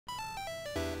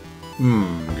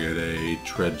G'day,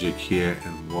 Tragic here,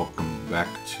 and welcome back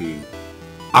to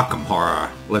Arkham Horror.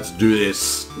 Let's do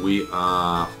this. We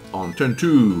are on turn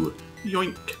 2.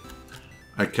 Yoink.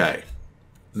 Okay.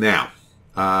 Now,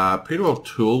 Peter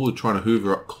O'Toole, we're trying to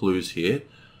hoover up clues here.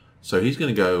 So he's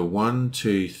going to go 1,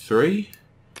 2, 3,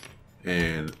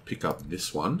 and pick up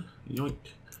this one. Yoink.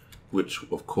 Which,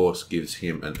 of course, gives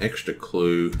him an extra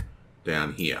clue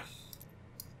down here.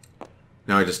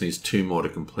 Now he just needs 2 more to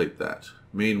complete that.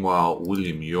 Meanwhile,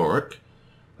 William York,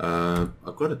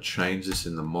 I've got to change this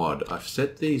in the mod. I've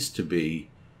set these to be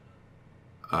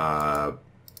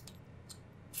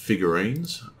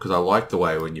figurines because I like the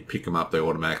way when you pick them up they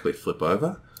automatically flip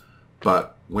over.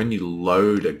 But when you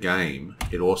load a game,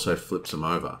 it also flips them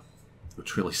over,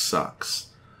 which really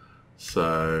sucks.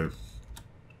 So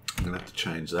I'm going to have to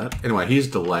change that. Anyway, he's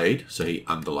delayed, so he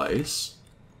undelays.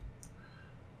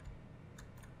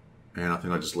 And I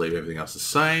think I'll just leave everything else the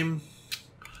same.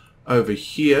 Over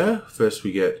here, first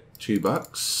we get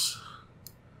 $2.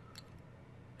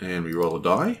 And we roll a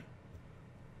die.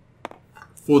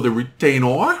 For the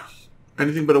retainer,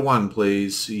 anything but a 1,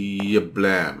 please. Yeah,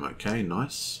 blam. Okay,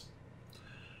 nice.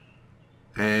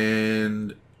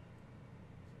 And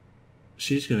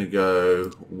she's going to go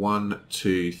 1,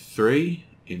 2, 3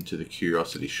 into the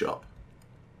curiosity shop.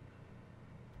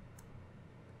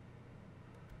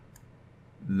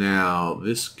 Now,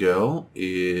 this girl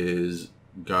is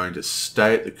going to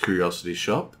stay at the curiosity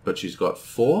shop, but she's got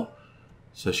 4.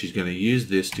 So she's going to use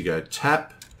this to go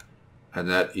tap, and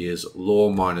that is law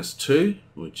minus 2,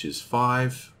 which is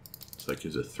 5. So that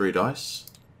gives her 3 dice.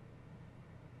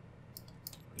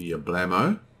 Yeah,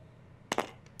 blammo.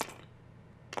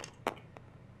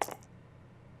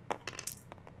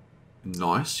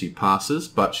 Nice, she passes,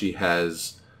 but she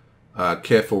has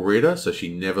careful reader, so she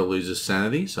never loses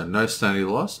sanity, so no sanity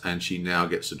loss, and she now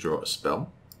gets to draw a spell.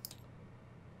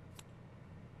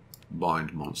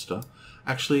 Bind monster.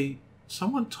 Actually,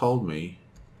 someone told me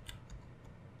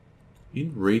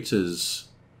in Rita's...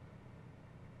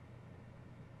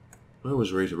 Where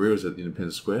was Rita? Rita was at the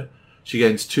Independence Square. She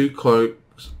gains 2 clue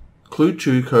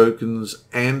 2 tokens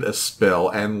and a spell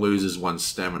and loses 1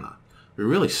 stamina. We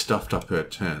really stuffed up her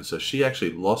turn, so she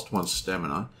actually lost 1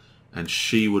 stamina and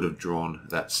she would have drawn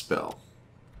that spell.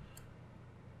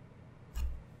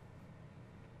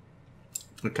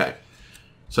 Okay,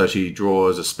 so she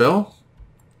draws a spell,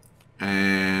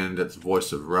 and that's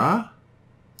Voice of Ra.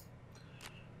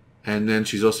 And then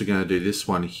she's also going to do this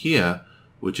one here,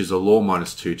 which is a law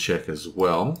minus 2 check as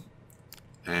well.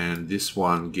 And this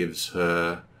one gives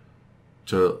her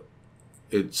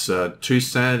it's 2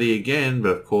 sanity again,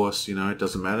 but of course, you know, it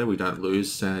doesn't matter. We don't lose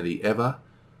sanity ever.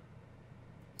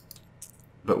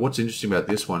 But what's interesting about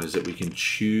this one is that we can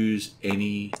choose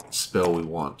any spell we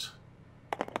want.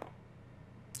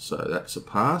 So that's a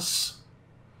pass.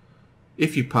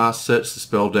 If you pass, search the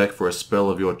spell deck for a spell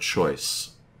of your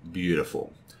choice.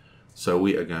 Beautiful. So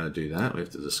we are going to do that. We have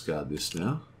to discard this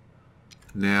now.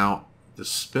 Now, the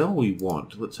spell we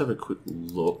want, let's have a quick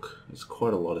look. There's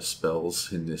quite a lot of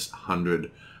spells in this 100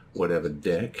 whatever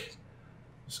deck.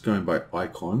 Just going by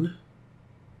icon.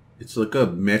 It's like a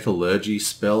metallurgy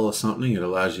spell or something. It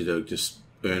allows you to just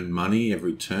earn money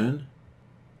every turn.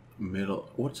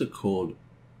 What's it called?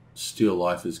 Steel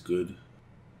Life is good.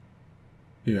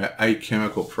 Yeah, a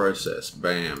chemical process.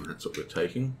 Bam, that's what we're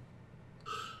taking.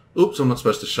 Oops, I'm not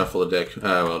supposed to shuffle a deck. Oh,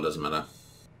 well, it doesn't matter.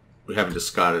 We haven't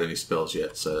discarded any spells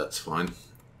yet, so that's fine.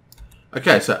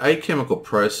 Okay, so a chemical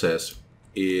process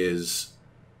is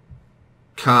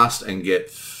cast and get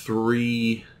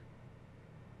 $3.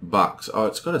 Oh,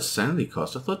 it's got a sanity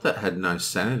cost. I thought that had no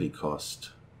sanity cost.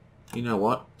 You know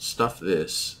what? Stuff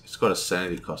this. It's got a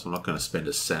sanity cost. I'm not going to spend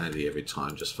a sanity every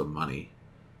time just for money.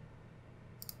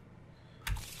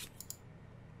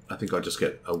 I think I'll just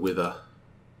get a wither.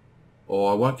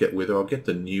 Or I won't get wither. I'll get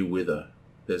the new wither.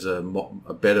 There's a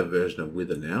better version of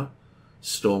wither now.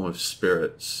 Storm of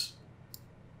Spirits.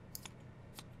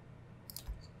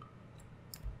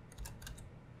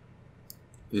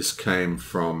 This came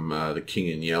from the King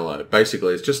in Yellow.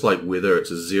 Basically, it's just like Wither.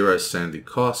 It's a 0 sanity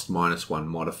cost, minus 1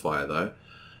 modifier though.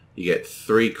 You get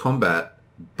 3 combat,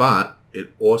 but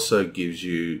it also gives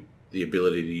you the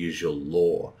ability to use your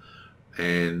lore.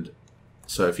 And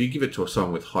so if you give it to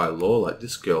someone with high lore, like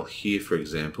this girl here, for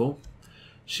example,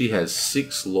 she has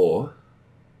 6 lore.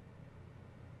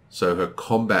 So her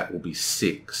combat will be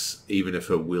 6, even if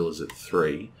her will is at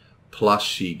 3. Plus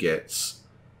she gets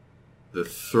the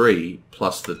 3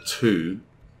 plus the 2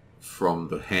 from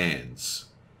the hands,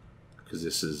 because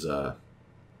this is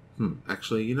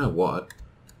actually, you know what,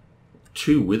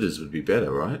 2 withers would be better,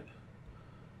 right?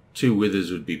 2 withers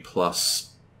would be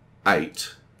plus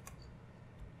 8,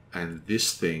 And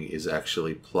this thing is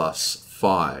actually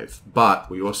 +5. But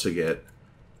we also get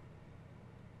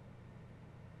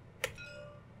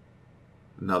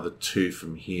another 2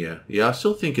 from here. Yeah, I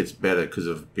still think it's better because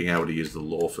of being able to use the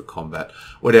law for combat.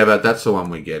 Whatever, that's the one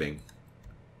we're getting.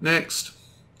 Next.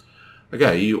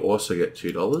 Okay, you also get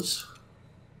 $2.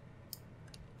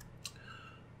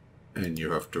 And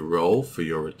you have to roll for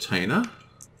your retainer.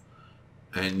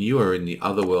 And you are in the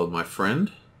other world, my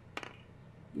friend.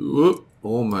 Whoop,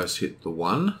 almost hit the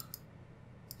 1.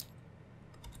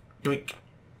 Yoink.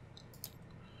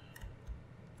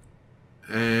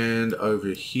 And over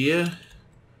here,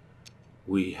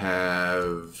 we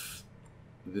have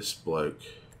this bloke.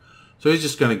 So he's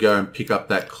just going to go and pick up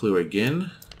that clue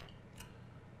again.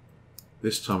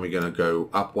 This time we're going to go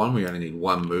up 1. We only need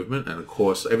 1 movement. And of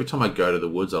course, every time I go to the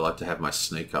woods, I like to have my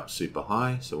sneak up super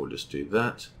high. So we'll just do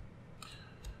that.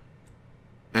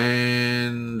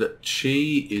 And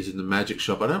she is in the magic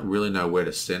shop. I don't really know where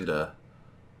to send her.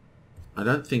 I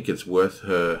don't think it's worth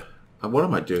her. And what I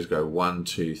might do is go 1,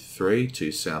 2, 3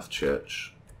 to South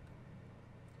Church.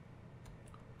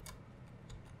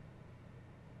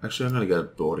 Actually, I'm going to go to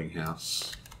boarding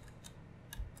house.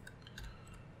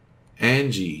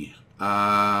 Angie.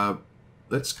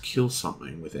 Let's kill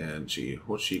something with Angie.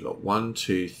 What's she got? 1,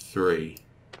 2, 3.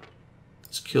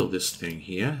 Let's kill this thing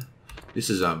here. This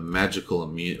is a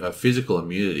physical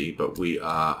immunity, but we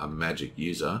are a magic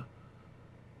user.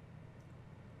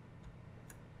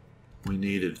 We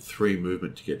needed 3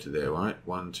 movement to get to there, right?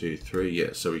 1, 2, 3. Yeah,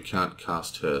 so we can't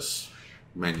cast her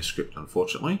manuscript,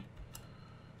 unfortunately.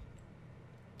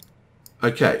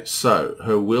 Okay, so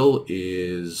her will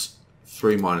is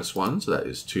 3 minus 1, so that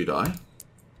is 2 die.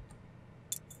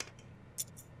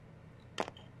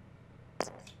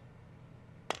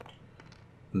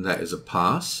 And that is a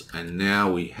pass. And now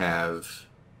we have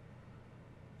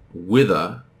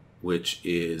Wither, which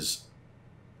is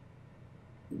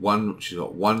 1. She's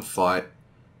got 1 fight,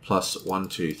 plus 1,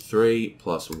 2, 3,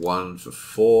 plus 1 for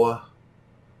 4.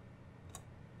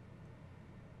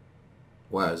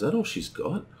 Wow, is that all she's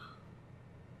got?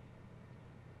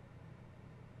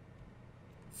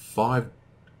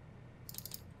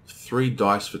 3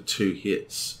 dice for 2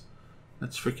 hits.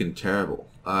 That's freaking terrible.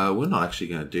 We're not actually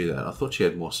going to do that. I thought she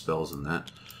had more spells than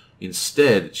that.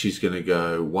 Instead, she's going to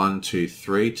go 1, 2,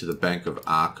 3 to the Bank of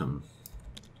Arkham.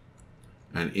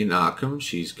 And in Arkham,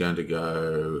 she's going to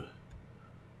go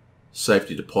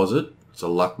safety deposit. It's a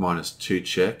luck -2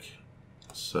 check.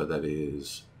 So that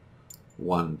is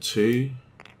 1, 2.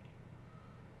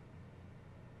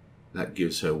 That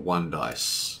gives her 1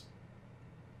 dice.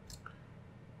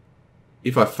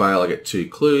 If I fail, I get 2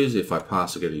 clues. If I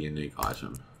pass, I get a unique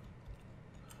item.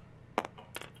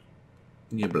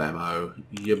 Yablamo.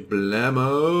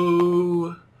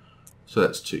 Yablamo. So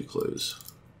that's 2 clues.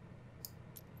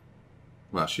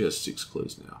 Wow, she has 6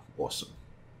 clues now. Awesome.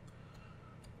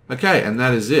 Okay, and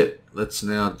that is it. Let's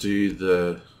now do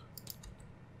the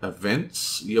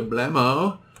events.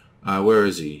 Yablamo. Where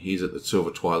is he? He's at the Silver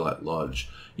Twilight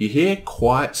Lodge. You hear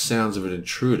quiet sounds of an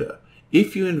intruder.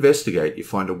 If you investigate, you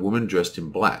find a woman dressed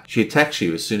in black. She attacks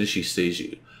you as soon as she sees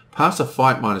you. Pass a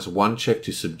fight -1 check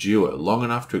to subdue her, long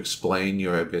enough to explain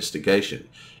your investigation.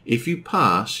 If you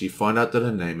pass, you find out that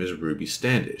her name is Ruby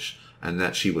Standish, and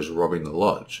that she was robbing the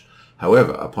lodge.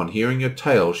 However, upon hearing your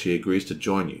tale, she agrees to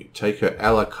join you. Take her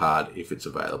ally card if it's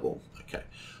available. Okay,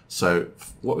 so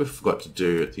what we've got to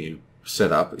do at the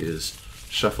setup is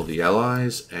shuffle the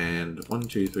allies, and 1,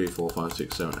 2, 3, 4, 5,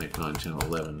 6, 7, 8, 9, 10,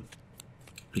 11.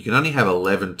 You can only have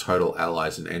 11 total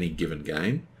allies in any given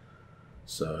game.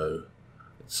 So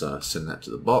let's send that to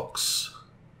the box.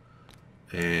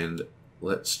 And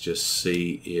let's just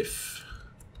see if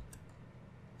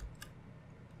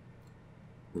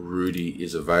Rudy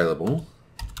is available.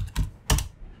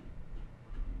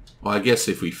 Well, I guess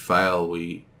if we fail,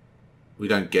 we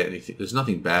don't get anything. There's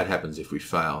nothing bad happens if we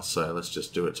fail. So let's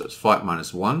just do it. So it's fight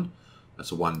 -1.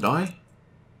 That's a 1 die.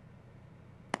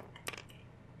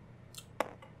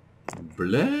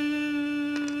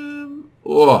 Blam.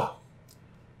 Oh,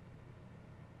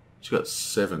 she got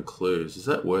 7 clues. Is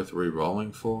that worth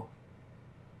re-rolling for?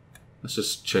 Let's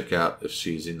just check out if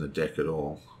she's in the deck at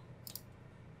all.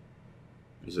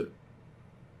 Is it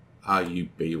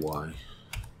R-U-B-Y?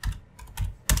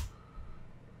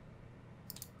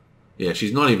 Yeah,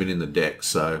 she's not even in the deck,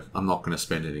 so I'm not going to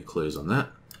spend any clues on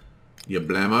that.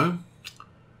 Yablamo.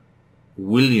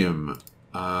 William.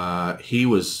 He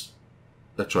was...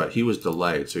 That's right, he was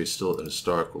delayed, so he's still at the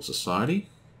Historical Society.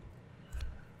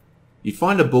 You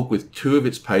find a book with 2 of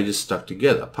its pages stuck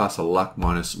together. Pass a luck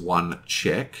 -1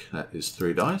 check. That is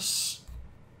 3 dice.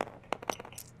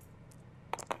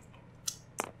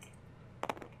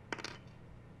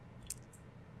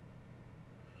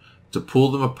 to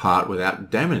pull them apart without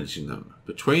damaging them.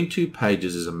 Between 2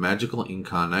 pages is a magical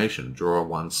incarnation. Draw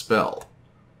 1 spell.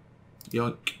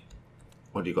 Yoink.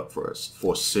 What do you got for us?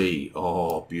 Foresee.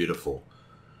 Oh, beautiful.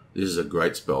 This is a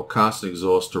great spell. Cast an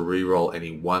exhaust to reroll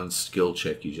any 1 skill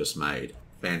check you just made.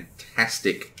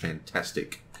 Fantastic,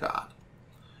 fantastic card.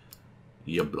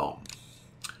 Yablom.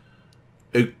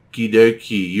 Okie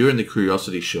dokie. You're in the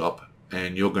curiosity shop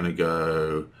and you're going to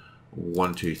go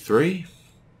 1, 2, 3.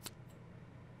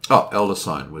 Oh, Elder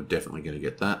Sign. We're definitely going to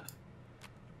get that.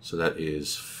 So that is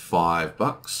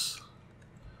 $5.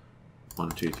 1,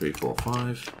 2, 3, 4,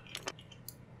 5.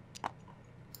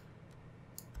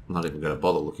 I'm not even going to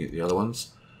bother looking at the other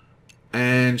ones.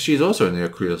 And she's also in the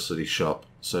curiosity shop.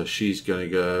 So she's going to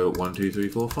go 1, 2, 3,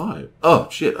 4, 5. Oh,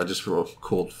 shit. I just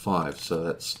called 5. So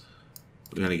that's...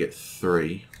 We're going to get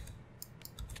 3.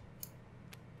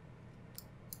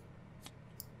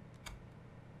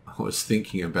 I was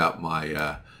thinking about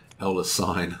my Elder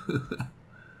Sign.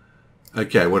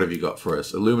 Okay, what have you got for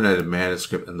us? Illuminated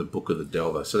Manuscript and the Book of the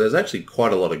Delver. So there's actually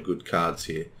quite a lot of good cards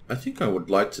here. I think I would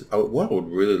like to... what I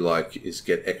would really like is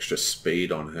get extra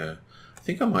speed on her. I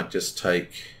think I might just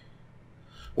take...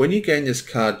 When you gain this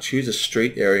card, choose a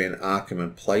street area in Arkham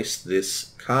and place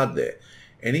this card there.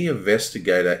 Any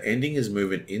investigator ending his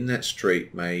movement in that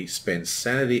street may spend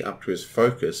sanity up to his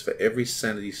focus. For every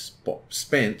sanity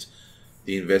spent,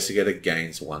 the investigator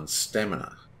gains 1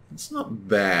 stamina. It's not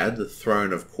bad, the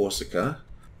Throne of Corsica.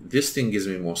 This thing gives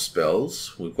me more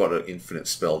spells. We've got an infinite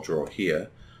spell draw here.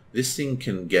 This thing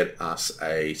can get us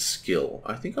a skill.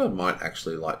 I think I might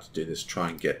actually like to do this, try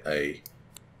and get a...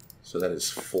 So that is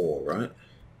 4, right?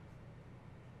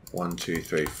 1, 2,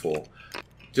 3, 4.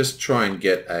 Just try and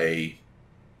get a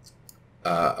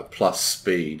plus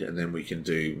speed, and then we can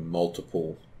do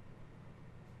multiple.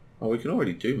 Oh, we can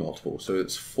already do multiple. So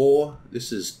it's 4.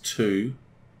 This is 2.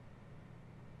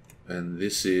 And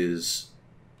this is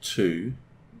 2.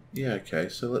 Yeah, okay,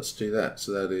 so let's do that.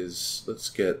 So that is, let's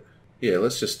get, yeah,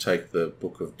 let's just take the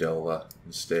Book of Delver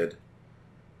instead.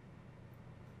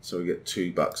 So we get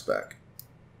 $2 back.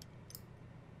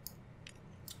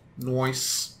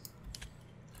 Nice.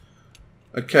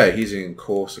 Okay, he's in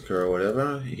Corsica or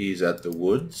whatever. He's at the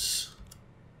woods.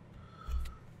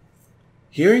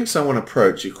 Hearing someone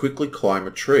approach, you quickly climb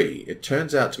a tree. It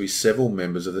turns out to be several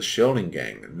members of the Sheldon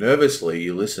gang. Nervously,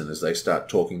 you listen as they start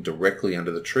talking directly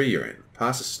under the tree you're in.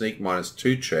 Pass a sneak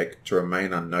 -2 check to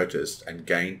remain unnoticed and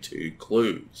gain 2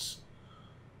 clues.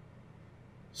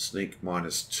 Sneak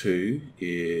 -2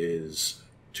 is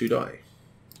 2 die.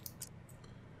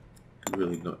 Could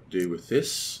really not do with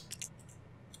this.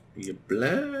 You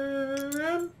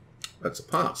blam. That's a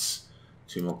pass.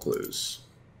 2 more clues.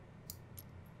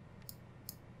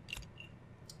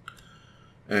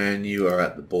 And you are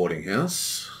at the boarding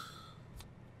house.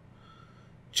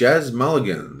 Jazz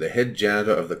Mulligan, the head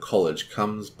janitor of the college,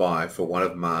 comes by for one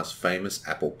of Ma's famous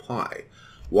apple pie.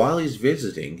 While he's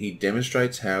visiting, he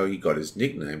demonstrates how he got his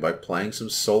nickname by playing some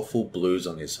soulful blues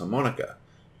on his harmonica.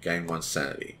 Gain 1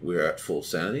 sanity. We're at full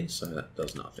sanity, so that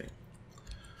does nothing.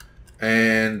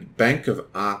 And Bank of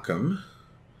Arkham.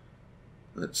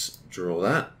 Let's draw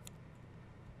that.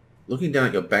 Looking down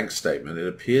at your bank statement, it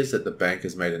appears that the bank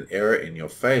has made an error in your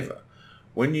favor.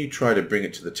 When you try to bring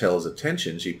it to the teller's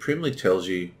attention, she primly tells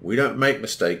you, "We don't make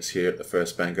mistakes here at the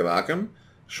First Bank of Arkham."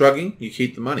 Shrugging, you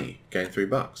keep the money. Gain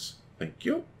 $3. Thank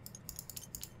you.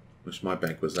 Wish my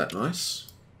bank was that nice.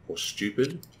 Or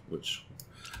stupid, which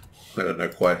I don't know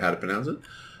quite how to pronounce it.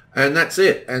 And that's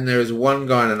it. And there is one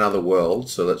guy in another world,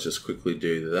 so let's just quickly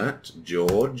do that.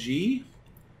 Georgie.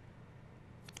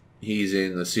 He's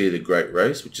in the City of the Great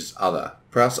Race, which is other.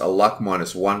 Press a luck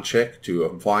 -1 check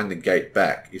to find the gate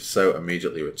back. If so,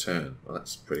 immediately return. Well,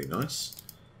 that's pretty nice.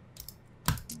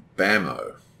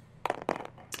 Bammo.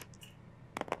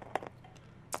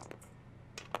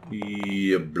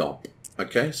 Yeah, blomp.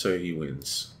 Okay, so he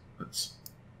wins. That's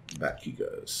back he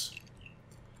goes.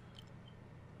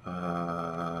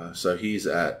 So he's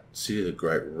at City of the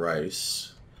Great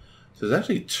Race. So there's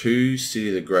actually 2 City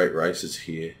of the Great Races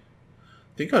here.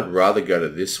 I think I'd rather go to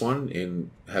this one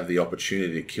and have the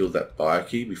opportunity to kill that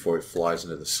Byakuya before he flies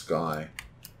into the sky.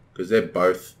 Because they're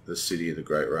both the City of the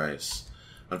Great Race.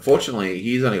 Unfortunately,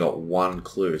 he's only got 1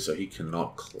 clue, so he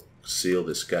cannot seal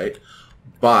this gate.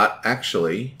 But,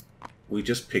 actually, we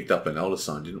just picked up an Elder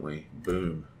Sign, didn't we?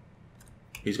 Boom.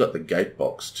 He's got the gate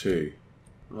box, too.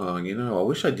 Oh, you know, I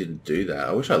wish I didn't do that.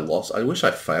 I wish I lost. I wish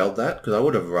I failed that, because I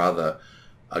would have rather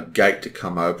a gate to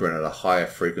come open at a higher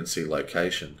frequency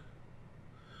location.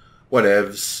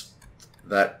 Whatevs.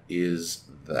 That is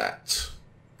that.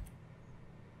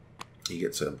 He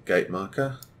gets a gate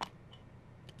marker.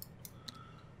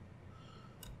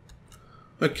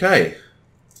 Okay.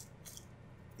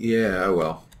 Yeah, oh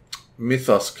well.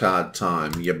 Mythos card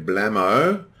time.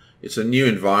 Yablamo. It's a new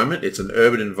environment. It's an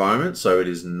urban environment, so it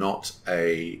is not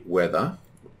a weather.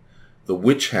 The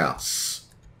Witch House.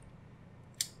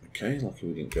 Okay, lucky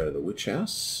we didn't go to the Witch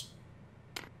House.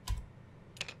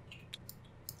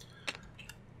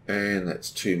 And that's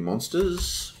 2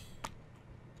 monsters.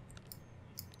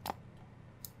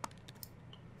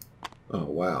 Oh,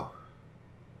 wow.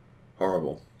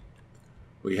 Horrible.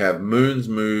 We have Moon's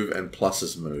move and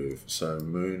Plus's move. So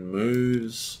Moon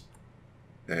moves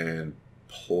and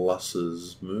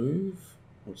Plus's move.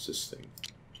 What's this thing?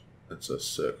 That's a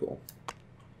circle.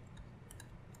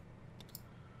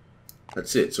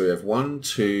 That's it. So we have 1,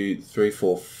 2, 3,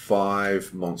 4,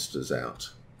 5 monsters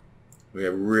out. We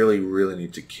really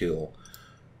need to kill.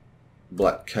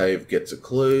 Black Cave gets a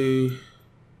clue.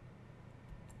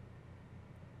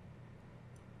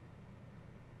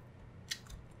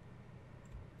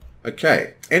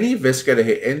 Okay, any investigator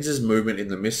who ends his movement in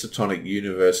the Miskatonic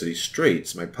University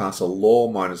streets may pass a Law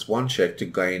 -1 check to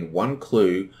gain 1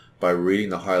 clue by reading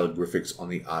the hieroglyphics on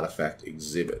the artifact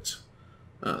exhibit.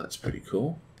 Oh, that's pretty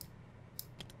cool.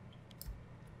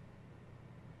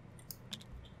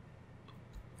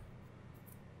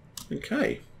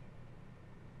 Okay.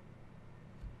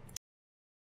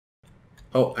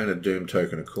 Oh, and a Doom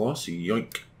token, of course.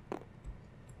 Yoink.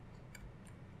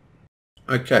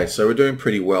 Okay, so we're doing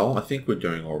pretty well. I think we're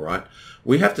doing all right.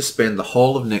 We have to spend the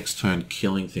whole of next turn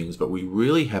killing things, but we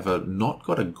really have not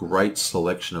got a great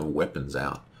selection of weapons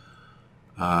out.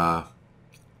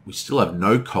 We still have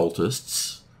no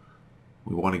cultists.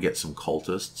 We want to get some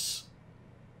cultists.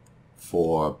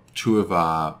 For 2 of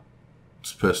our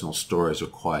personal stories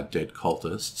require dead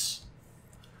cultists.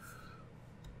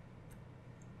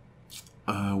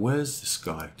 Where's this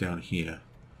guy? Down here.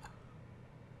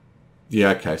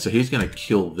 Yeah, okay, so he's going to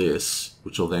kill this,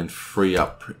 which will then free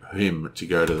up him to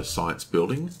go to the science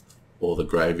building or the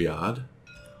graveyard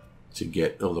to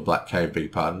get, or the Black Cave, beg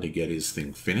your pardon, to get his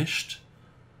thing finished.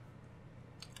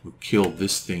 We'll kill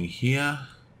this thing here.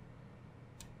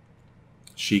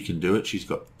 She can do it. She's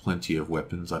got plenty of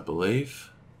weapons, I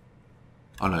believe.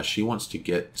 Oh no, she wants to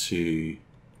get to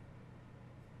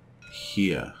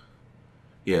here.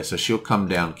 Yeah, so she'll come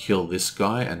down, kill this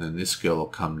guy, and then this girl will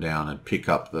come down and pick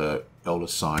up the Elder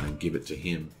Sign and give it to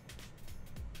him.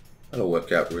 That'll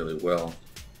work out really well.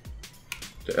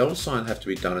 Do Elder Sign have to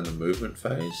be done in the movement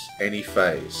phase? Any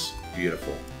phase.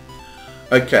 Beautiful.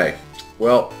 Okay,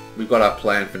 well, we've got our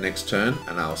plan for next turn,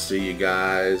 and I'll see you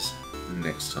guys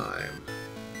next time.